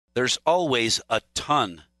There's always a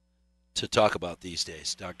ton to talk about these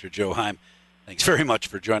days. Dr. Joe Heim, thanks very much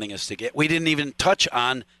for joining us. We didn't even touch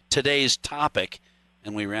on today's topic,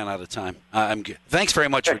 and we ran out of time. Thanks very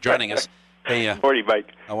much for joining us. Hey, morning,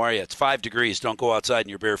 Mike. How are you? It's 5 degrees. Don't go outside in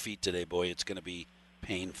your bare feet today, boy. It's going to be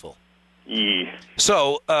painful. Yeah.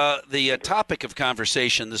 So the topic of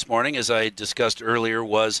conversation this morning, as I discussed earlier,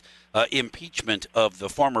 was impeachment of the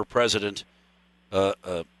former president,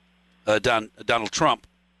 Donald Trump.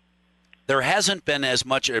 There hasn't been as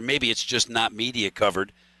much, or maybe it's just not media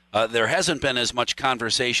covered, there hasn't been as much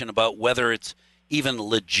conversation about whether it's even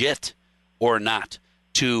legit or not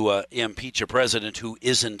to impeach a president who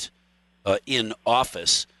isn't in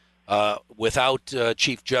office. Without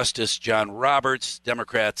Chief Justice John Roberts,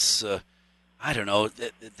 Democrats, I don't know,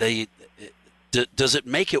 does it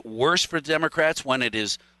make it worse for Democrats when it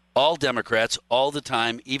is all Democrats all the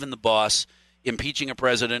time, even the boss, impeaching a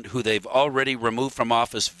president who they've already removed from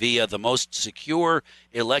office via the most secure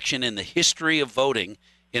election in the history of voting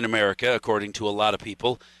in America, according to a lot of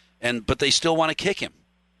people, but they still want to kick him?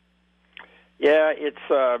 Yeah,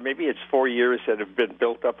 it's maybe it's 4 years that have been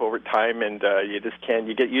built up over time, and you just can't.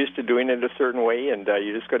 You get used to doing it a certain way, and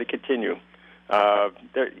you just got to continue.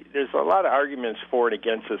 There's a lot of arguments for and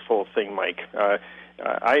against this whole thing, Mike. A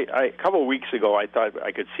couple of weeks ago, I thought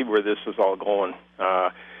I could see where this was all going.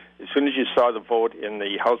 As soon as you saw the vote in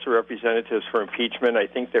the House of Representatives for impeachment, I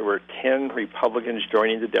think there were 10 Republicans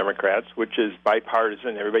joining the Democrats, which is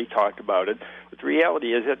bipartisan. Everybody talked about it. But the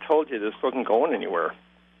reality is, I told you, this wasn't going anywhere.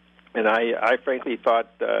 And I frankly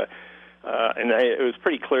thought, it was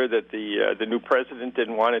pretty clear that the new president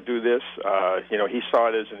didn't want to do this. He saw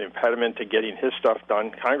it as an impediment to getting his stuff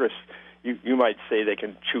done. Congress, you might say they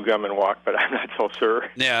can chew gum and walk, but I'm not so sure.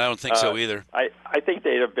 Yeah, I don't think so either. I think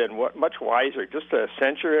they'd have been much wiser just to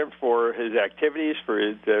censure him for his activities, for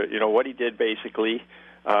his, what he did basically.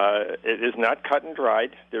 It is not cut and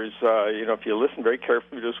dried. There's, if you listen very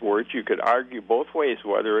carefully to his words, you could argue both ways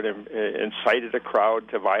whether it incited a crowd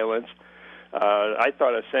to violence. I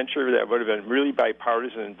thought a censure that would have been really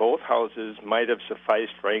bipartisan in both houses might have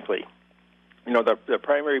sufficed, frankly. The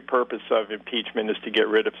primary purpose of impeachment is to get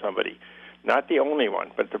rid of somebody. Not the only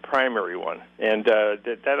one, but the primary one. And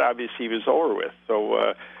that obviously was over with.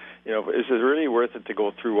 So, is it really worth it to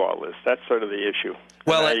go through all this? That's sort of the issue.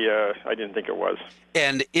 Well, I didn't think it was.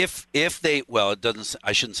 And if they, well, it doesn't.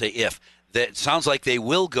 I shouldn't say if. It sounds like they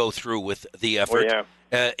will go through with the effort. Oh,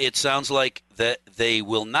 yeah. It sounds like that they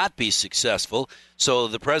will not be successful. So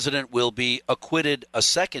the president will be acquitted a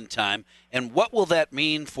second time. And what will that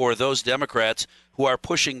mean for those Democrats who are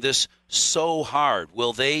pushing this so hard?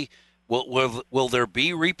 Will there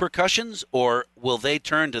be repercussions, or will they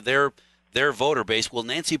turn to their voter base? Will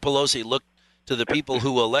Nancy Pelosi look to the people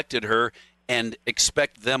who elected her and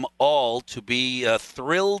expect them all to be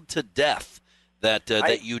thrilled to death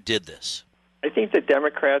that you did this? I think the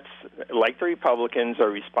Democrats, like the Republicans,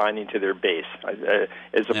 are responding to their base.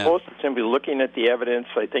 As opposed to simply looking at the evidence,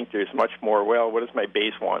 I think there's much more, what does my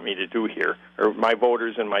base want me to do here, or my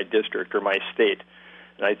voters in my district or my state?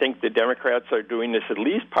 And I think the Democrats are doing this at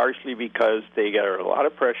least partially because they got a lot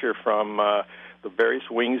of pressure from the various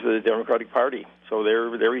wings of the Democratic Party. So they're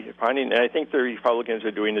responding, and I think the Republicans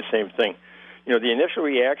are doing the same thing. The initial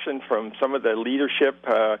reaction from some of the leadership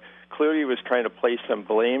clearly was trying to place some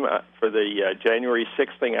blame for the January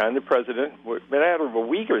 6th thing on the president. But out of a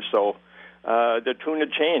week or so, the tune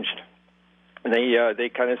had changed. And they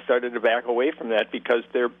kind of started to back away from that because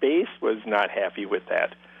their base was not happy with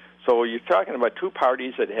that. So you're talking about two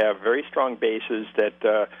parties that have very strong bases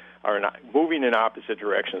that are not moving in opposite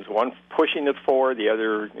directions. One pushing it forward, the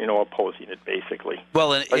other, opposing it, basically.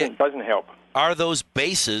 Well, it doesn't help. Are those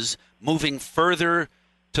bases moving further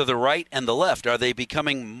to the right and the left? Are they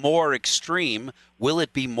becoming more extreme? Will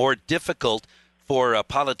it be more difficult for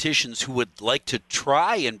politicians who would like to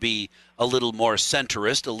try and be a little more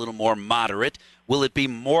centrist, a little more moderate? Will it be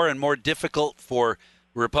more and more difficult for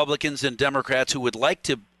Republicans and Democrats who would like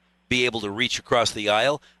to be able to reach across the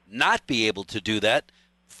aisle, not be able to do that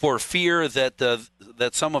for fear that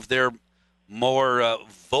that some of their more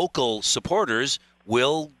vocal supporters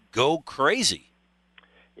will go crazy?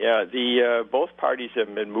 Yeah, both parties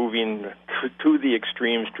have been moving to the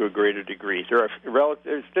extremes to a greater degree.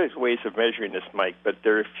 There's ways of measuring this, Mike, but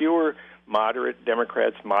there are fewer moderate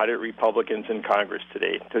Democrats, moderate Republicans in Congress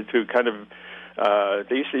today. To kind of,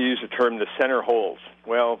 they used to use the term the center holds.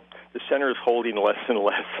 Well, the center is holding less and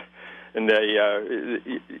less. And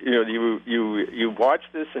you watch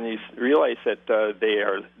this and you realize that they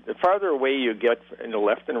are, the farther away you get in the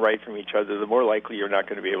left and right from each other, the more likely you're not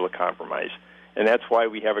going to be able to compromise. And that's why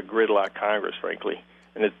we have a gridlock Congress, frankly.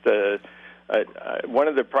 And one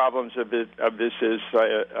of the problems of this is,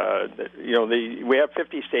 we have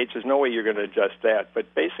 50 states. There's no way you're going to adjust that.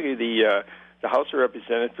 But basically, the House of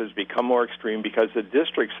Representatives has become more extreme because the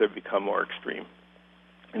districts have become more extreme,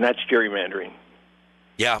 and that's gerrymandering.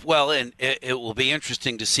 Yeah, well, and it will be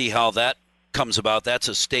interesting to see how that comes about. That's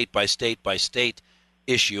a state by state by state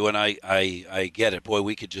issue, and I get it. Boy,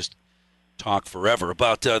 we could just talk forever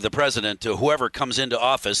about the president. Whoever comes into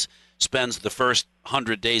office spends the first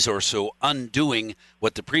 100 days or so undoing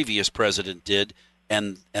what the previous president did,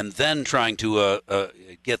 and then trying to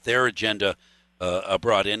get their agenda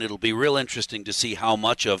brought in. It'll be real interesting to see how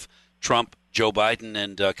much of Trump, Joe Biden,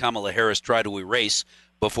 and Kamala Harris try to erase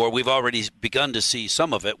before. We've already begun to see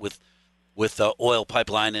some of it with oil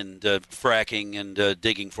pipeline and fracking and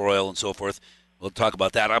digging for oil and so forth. We'll talk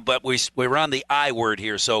about that. But we're on the I word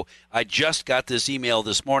here. So I just got this email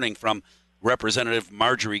this morning from Representative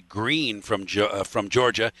Marjorie Greene from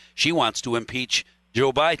Georgia. She wants to impeach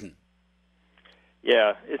Joe Biden.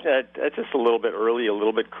 Yeah, that's just a little bit early, a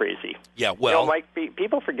little bit crazy. Yeah, well, Mike,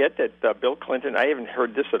 people forget that Bill Clinton, I haven't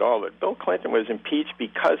heard this at all, but Bill Clinton was impeached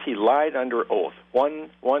because he lied under oath.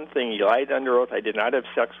 One thing, he lied under oath. I did not have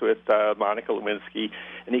sex with Monica Lewinsky,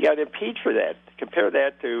 and he got impeached for that. Compare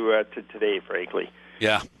that to today, frankly.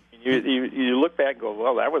 Yeah. You look back and go,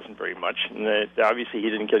 well, that wasn't very much, and obviously he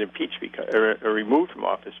didn't get impeached or removed from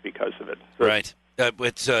office because of it. So, right.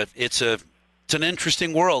 It's an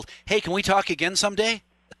interesting world. Hey, can we talk again someday?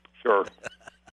 Sure.